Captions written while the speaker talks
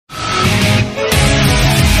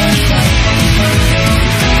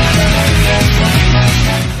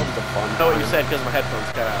because my headphones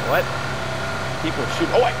cut out. What? People shoot.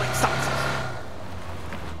 Oh, wait, stop.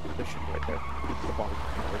 They're shooting right there. The barn.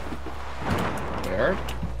 Where?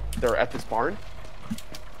 They're at this barn.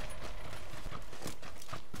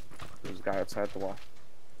 There's a guy outside the wall.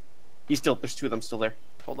 There's two of them still there.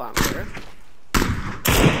 Hold on, where?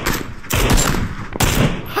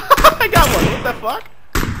 I got one. What the fuck?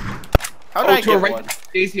 How did I get one?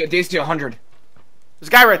 Daisy 100. There's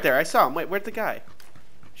a guy right there. I saw him. Wait, where'd the guy?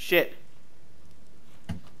 Shit.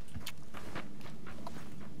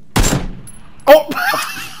 Oh!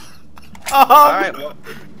 Alright, well.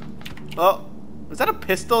 Oh. Was that a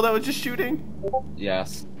pistol that was just shooting?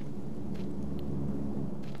 Yes.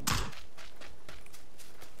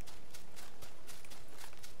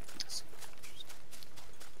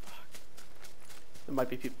 There might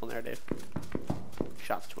be people in there, Dave.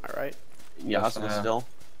 Shots to my right. Yeah, still.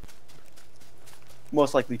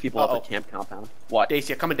 Most likely people at the camp compound. What?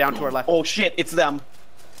 Dacia coming down to our left. Oh shit, it's them.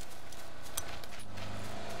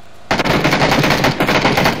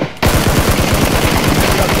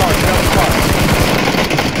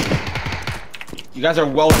 You guys are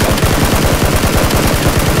welcome.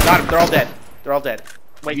 Got him. They're all dead. They're all dead.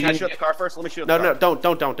 Wait, can I shoot the car first? Let me shoot the car. No, don't.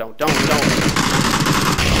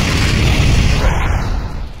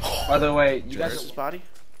 By the way, you There's guys. his body.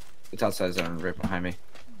 It's outside zone, right behind me.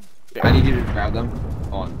 Yeah. I need you to grab them.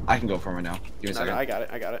 Oh, I can go for him right now. Give me a second. I got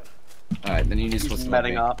it. Alright, then you need to He's split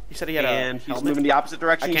metting up. He said he had and a he's helmet. moving the opposite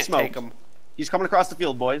direction. I He's can't smoked. take him. He's coming across the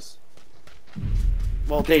field, boys.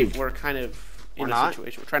 Well, Dave, we're kind of in We're a not?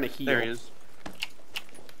 situation. We're trying to heal. There he is.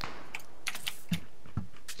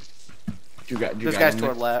 This guy's to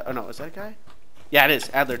our left. Oh no, is that a guy? Yeah, it is.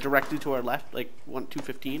 Adler, directly to our left, like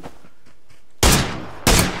 215.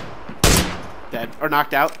 Dead or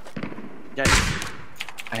knocked out. Yeah.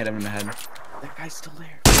 I hit him in the head. That guy's still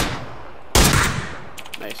there.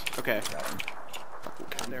 Nice. Okay.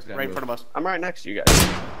 Fucking there, right in front of us. I'm right next to you guys.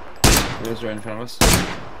 He was right in front of us.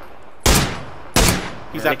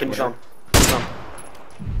 He's Make at the him jump. jump.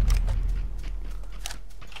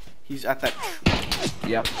 He's at that.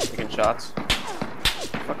 Yep. Taking shots.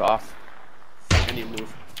 Fuck off. I need to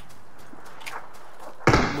move.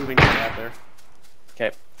 Moving to out there. Okay.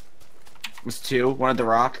 It was two. One at the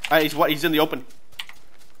rock. He's what? He's in the open.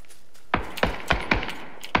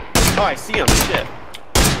 Oh, I see him. Shit.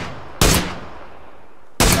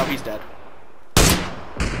 Oh, he's dead.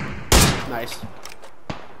 Nice.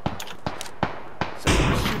 So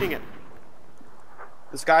he's shooting it.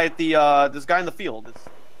 This guy at the this guy in the field. It's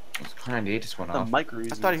This car 98 just went the off. micro. I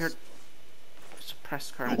thought he heard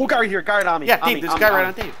suppressed car. Oh, guy right here. Guy right on me. Yeah, On Dave. me, There's a on guy me, right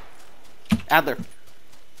on on me. Dave. Adler.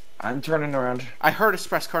 I'm turning around. I heard a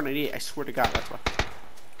suppressed car 98. I swear to God, that's why.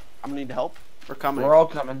 I'm gonna need help. We're coming. We're all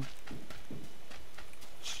coming.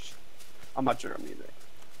 I'm not sure I'm either.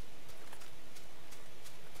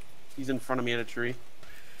 He's in front of me in a tree.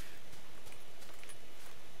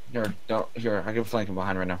 Here, don't. Here, I can flank him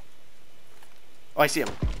behind right now. Oh, I see him.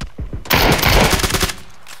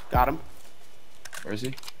 Got him. Where is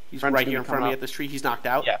he? He's Friend's right gonna here in front of come me up. at this tree. He's knocked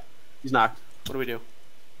out. Yeah. He's knocked. What do we do?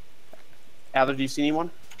 Adler, do you see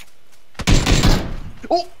anyone?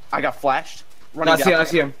 Oh! I got flashed. No, I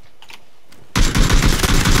see him.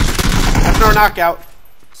 That's another knockout.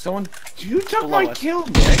 Someone. You took Below my us. kill,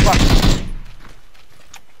 Nick. What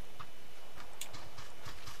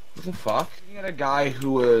the fuck? You got a guy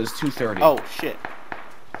who was 230. Oh shit!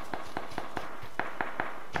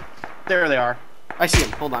 There they are. I see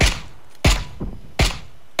him. Hold on.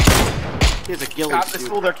 He has a ghillie Got this suit.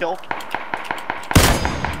 fool their kill.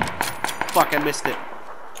 Fuck! I missed it.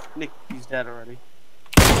 Nick, he's dead already.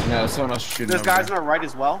 No, someone else shooting. There's over guys there. on our right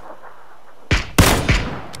as well.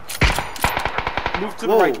 Move to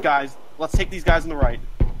the Whoa. right, guys. Let's take these guys on the right.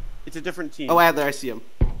 It's a different team. Oh, Adler, I see him.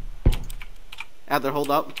 Adler,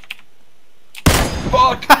 hold up.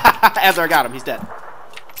 Fuck! Adler, I got him. He's dead.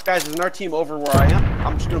 Guys, there's another team over where I am.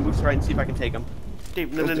 I'm just gonna move to the right and see if I can take them.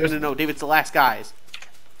 Dave, no. Dave, it's the last guys.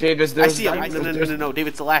 Dave, is I see him. No. Dave,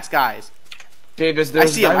 it's the last guys. Dave, is I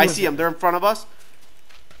see him. I see him. They're in front of us.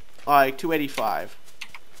 Like 285.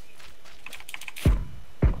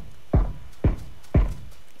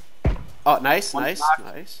 Oh, nice. One's knocked.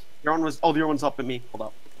 Nice. The other one was. Oh, the other one's up at me. Hold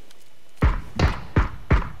up.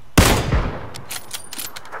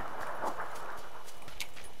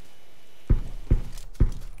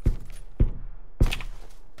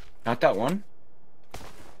 Not that one.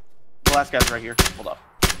 The last guy's right here. Hold up.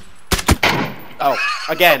 Oh,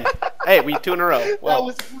 again. Hey, we 2 in a row. That Whoa.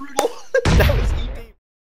 was brutal. That was EP.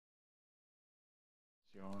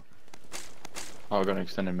 Oh, we're gonna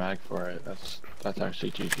extend a mag for it. That's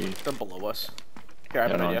actually GG. They're below us. Here, I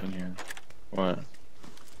Yeah, have an no, idea. I can hear. What?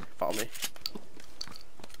 Follow me.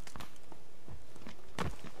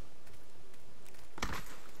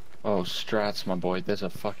 Oh, strats, my boy. There's a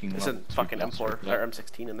fucking. There's a level two fucking bastard. M4 Yeah. or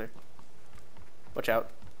M16 in there. Watch out.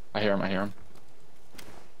 I hear him. I hear him.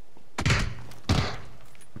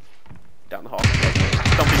 Down the hall.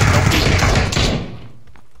 Don't be.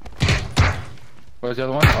 Where's the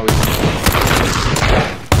other one? Oh, he's...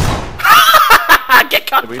 Get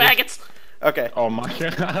caught, faggots! Okay. oh my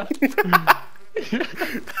god.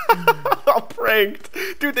 I'm pranked.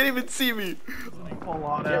 Dude, they didn't even see me.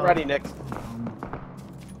 Get ready, Nick.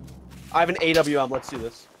 I have an AWM. Let's do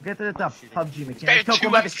this. Get to the top. PUBG Guys, mechanic. Tilk, two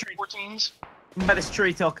go by this tree. 14s. Go by this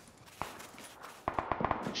tree, Tilk.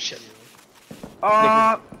 Shit.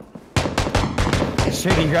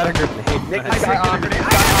 Shady, you gotta grip the hate. Nick, I got on.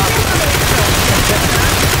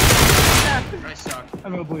 I suck.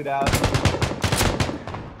 I'm gonna bleed out.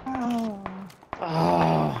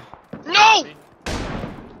 No!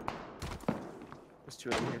 There's two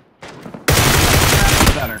of them here.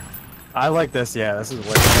 Better. I like this, yeah, this is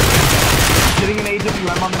way better. Getting an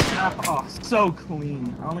AWM on this map, oh, so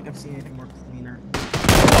clean. I don't think I've seen anything more cleaner.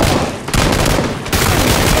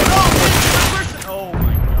 Oh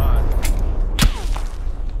my god.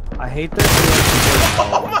 I hate this.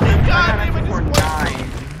 Oh my god, David just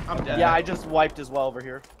wiped. I'm dead. Yeah, I just wiped as well over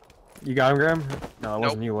here. You got him, Graham? No, it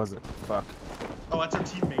wasn't Nope. you, was it? Fuck. Oh, that's our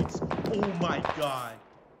teammates. Oh my god.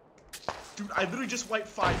 Dude, I literally just wiped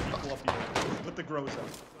 5 people up here with the Groza.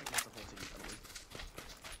 That's the whole team, probably.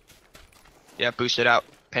 Yeah, boosted out.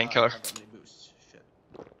 I Painkiller. don't have that many boosts. Shit.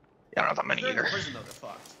 I don't have that many If they're in either. prison, though, they're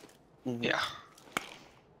fucked. Yeah.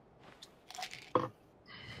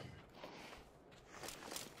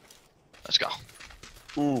 Let's go.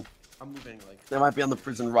 Ooh, I'm moving, like, they might be on the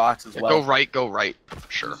prison rocks as Yeah, well. go right, go right.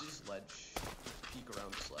 Sure. use this ledge. Peek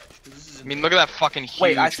around this ledge. 'Cause this is I mean, look at that fucking huge.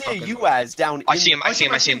 Wait, I see a fucking- UAZ down. I in- see him. I see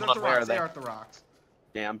him. I see him. They're Hold at on. the Where are rocks. They they? are at the rocks.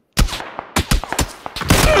 Damn.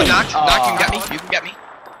 Knocked. Knocked. You can get me. You can get me.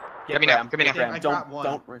 Get me now, Graham, get me now. Graham. I got Don't, one.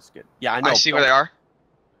 don't risk it. Yeah, I know. I see where they are.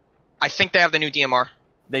 I think they have the new DMR.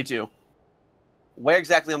 They do. Where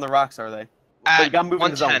exactly on the rocks are they? Wait, At we gotta move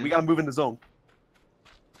in the zone. 110. We gotta move in the zone.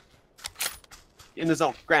 In the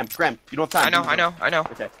zone. Graham, you don't have time. I know.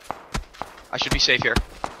 Okay. I should be safe here.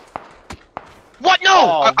 What? No!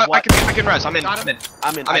 Oh, I what? can res. I'm in. Got I'm him. in.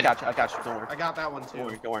 I'm in. I'm I in. got you. Don't worry. I got that one, too.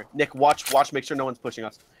 Don't worry. Nick, watch, make sure no one's pushing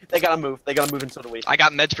us. They gotta move, and so do we. I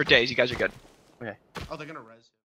got meds for days. You guys are good. Oh, they're gonna res.